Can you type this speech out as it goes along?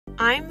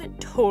I'm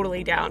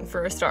totally down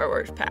for a Star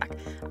Wars pack.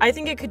 I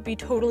think it could be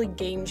totally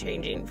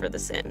game-changing for The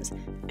Sims.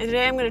 And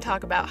today I'm going to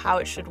talk about how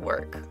it should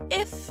work,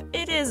 if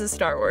it is a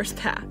Star Wars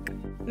pack.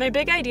 My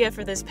big idea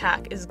for this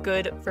pack is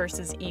good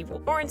versus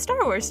evil, or in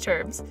Star Wars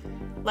terms,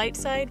 light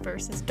side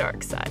versus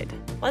dark side.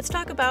 Let's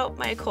talk about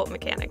my occult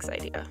mechanics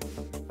idea.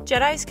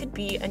 Jedis could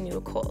be a new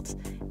occult,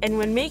 and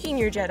when making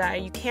your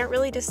Jedi, you can't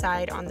really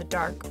decide on the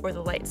dark or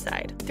the light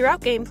side.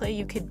 Throughout gameplay,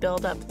 you could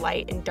build up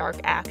light and dark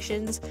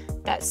actions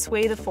that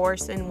sway the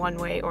Force in one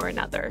way or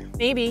another.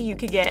 Maybe you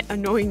could get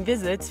annoying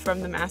visits from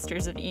the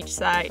masters of each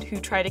side who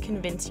try to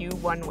convince you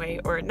one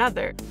way or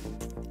another.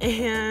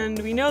 And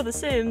we know The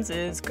Sims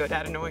is good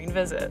at annoying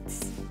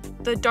visits.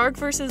 The dark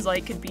versus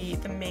light could be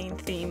the main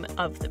theme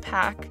of the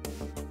pack,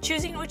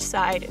 choosing which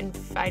side and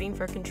fighting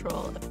for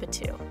control of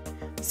Batuu.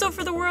 So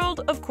for the world,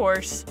 of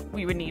course,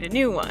 we would need a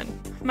new one.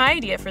 My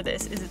idea for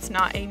this is it's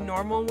not a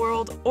normal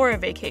world or a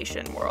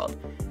vacation world.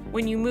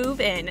 When you move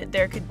in,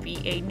 there could be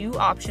a new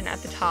option at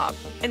the top,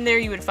 and there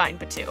you would find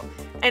Batuu.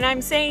 And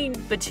I'm saying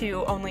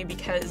Batuu only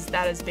because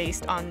that is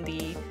based on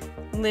the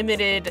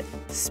limited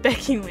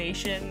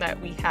speculation that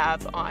we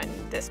have on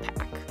this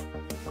pack.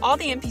 All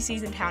the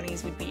NPCs and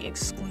townies would be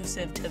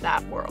exclusive to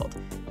that world.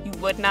 You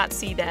would not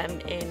see them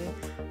in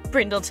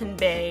Brindleton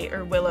Bay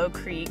or Willow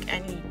Creek,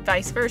 and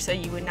vice versa,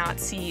 you would not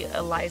see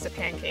Eliza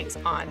Pancakes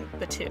on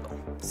Batuu.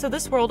 So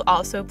this world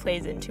also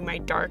plays into my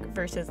dark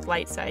versus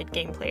light side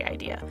gameplay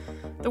idea.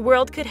 The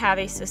world could have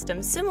a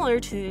system similar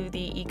to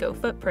the Eco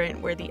Footprint,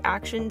 where the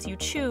actions you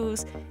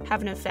choose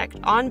have an effect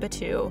on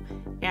Batuu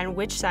and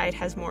which side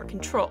has more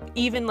control.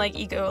 Even like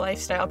Eco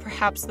Lifestyle,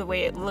 perhaps the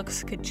way it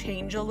looks could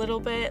change a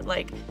little bit,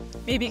 like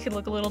maybe it could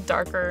look a little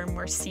darker,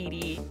 more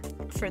seedy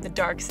for the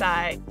dark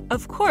side.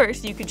 Of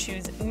course, you could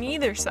choose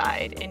neither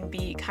side and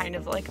be kind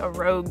of like a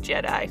rogue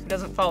Jedi who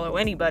doesn't follow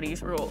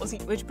anybody's rules.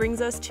 Which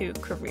brings us to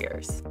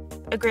careers.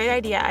 A great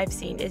idea I've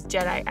seen is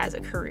Jedi as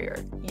a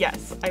career.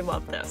 Yes, I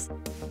love this.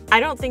 I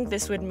don't think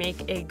this would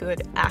make a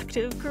good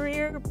active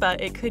career, but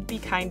it could be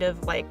kind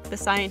of like the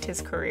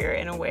scientist career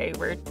in a way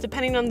where,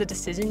 depending on the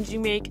decisions you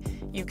make,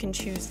 you can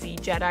choose the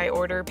Jedi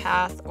Order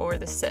path or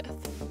the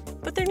Sith.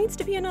 But there needs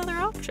to be another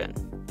option.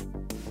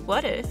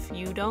 What if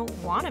you don't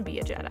want to be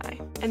a Jedi?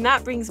 And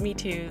that brings me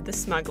to the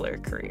smuggler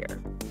career.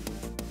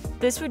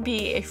 This would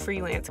be a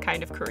freelance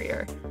kind of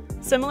career.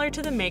 Similar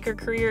to the maker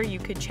career, you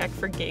could check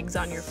for gigs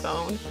on your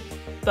phone,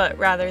 but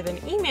rather than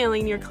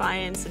emailing your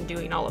clients and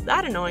doing all of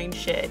that annoying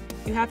shit,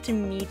 you have to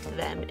meet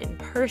them in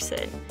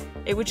person.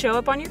 It would show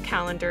up on your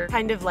calendar,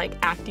 kind of like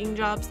acting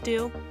jobs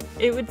do.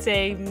 It would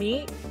say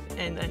meet,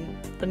 and then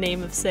the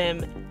name of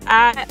Sim,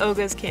 at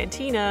Oga's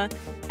Cantina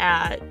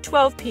at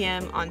 12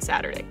 p.m. on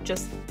Saturday,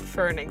 just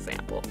for an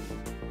example.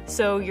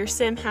 So your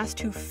Sim has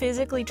to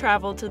physically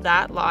travel to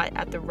that lot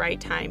at the right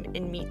time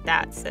and meet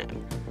that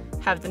Sim,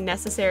 have the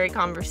necessary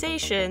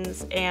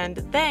conversations, and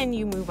then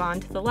you move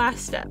on to the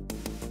last step,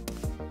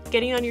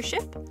 getting on your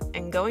ship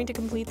and going to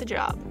complete the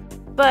job.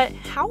 But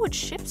how would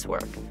ships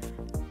work?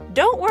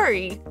 Don't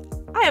worry,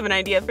 I have an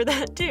idea for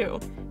that too.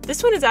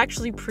 This one is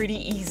actually pretty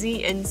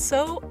easy and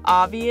so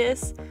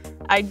obvious,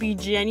 I'd be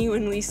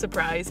genuinely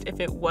surprised if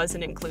it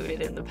wasn't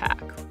included in the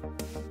pack.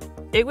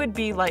 It would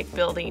be like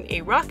building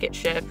a rocket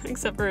ship,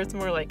 except for it's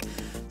more like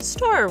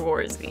Star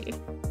Wars-y.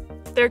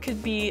 There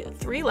could be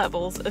 3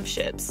 levels of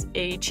ships,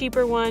 a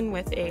cheaper one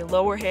with a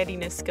lower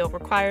handiness skill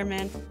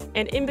requirement,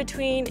 an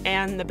in-between,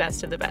 and the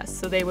best of the best.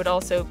 So they would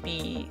also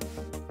be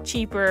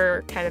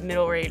cheaper, kind of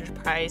middle range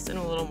price, and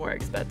a little more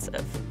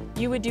expensive.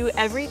 You would do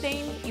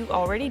everything you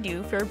already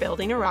do for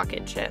building a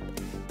rocket ship.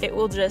 It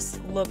will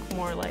just look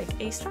more like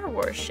a Star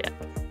Wars ship.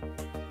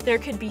 There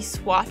could be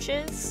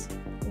swatches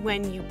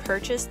when you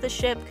purchase the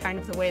ship, kind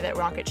of the way that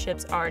rocket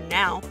ships are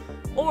now,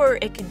 or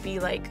it could be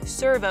like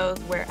servos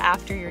where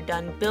after you're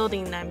done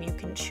building them, you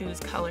can choose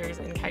colors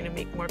and kind of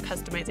make more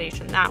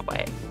customization that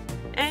way.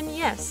 And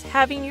yes,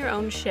 having your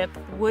own ship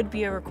would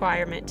be a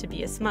requirement to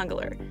be a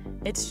smuggler.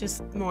 It's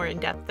just more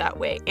in-depth that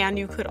way. And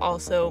you could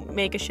also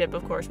make a ship,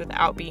 of course,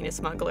 without being a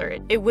smuggler.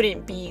 It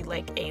wouldn't be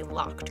like a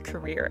locked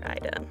career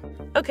item.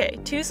 Okay,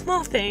 2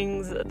 small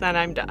things, then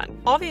I'm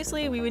done.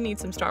 Obviously, we would need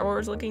some Star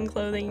Wars looking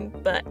clothing,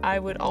 but I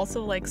would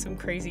also like some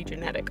crazy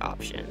genetic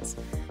options.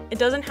 It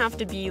doesn't have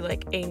to be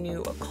like a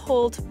new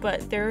occult,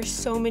 but there are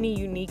so many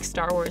unique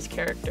Star Wars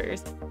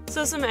characters,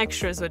 so some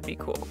extras would be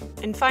cool.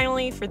 And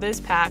finally, for this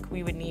pack,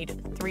 we would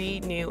need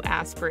 3 new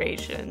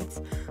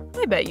aspirations.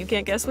 I bet you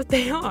can't guess what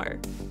they are.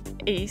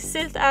 A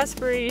Sith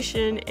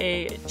aspiration,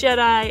 a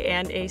Jedi,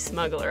 and a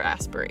smuggler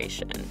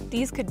aspiration.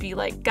 These could be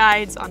like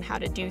guides on how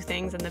to do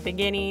things in the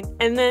beginning,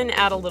 and then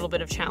add a little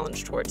bit of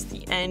challenge towards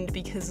the end,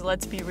 because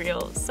let's be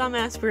real, some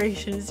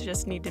aspirations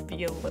just need to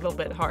be a little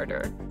bit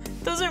harder.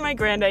 Those are my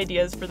grand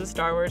ideas for the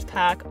Star Wars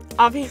pack.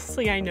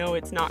 Obviously, I know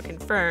it's not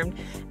confirmed,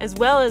 as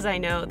well as I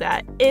know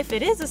that if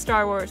it is a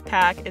Star Wars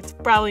pack, it's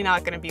probably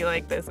not going to be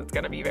like this, it's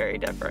going to be very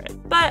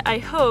different. But I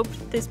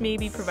hoped this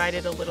maybe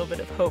provided a little bit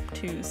of hope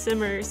to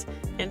Simmers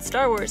and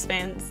Star Wars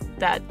fans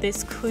that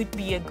this could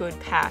be a good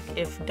pack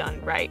if done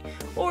right.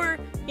 Or,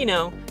 you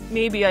know,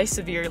 maybe I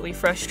severely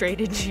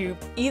frustrated you.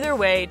 Either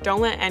way,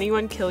 don't let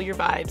anyone kill your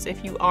vibes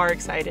if you are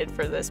excited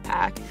for this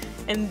pack.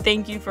 And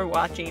thank you for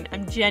watching.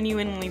 I'm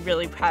genuinely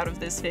really proud of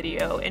this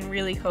video and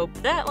really hope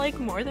that like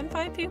more than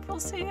 5 people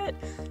see it.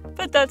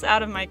 But that's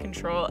out of my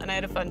control and I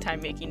had a fun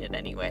time making it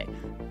anyway.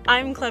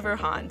 I'm Clever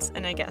Hans,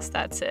 and I guess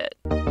that's it.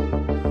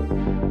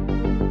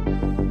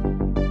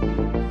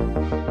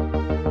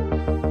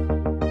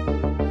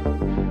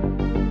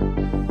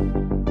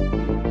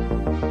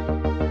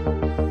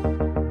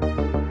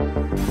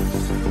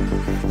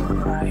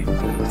 Right.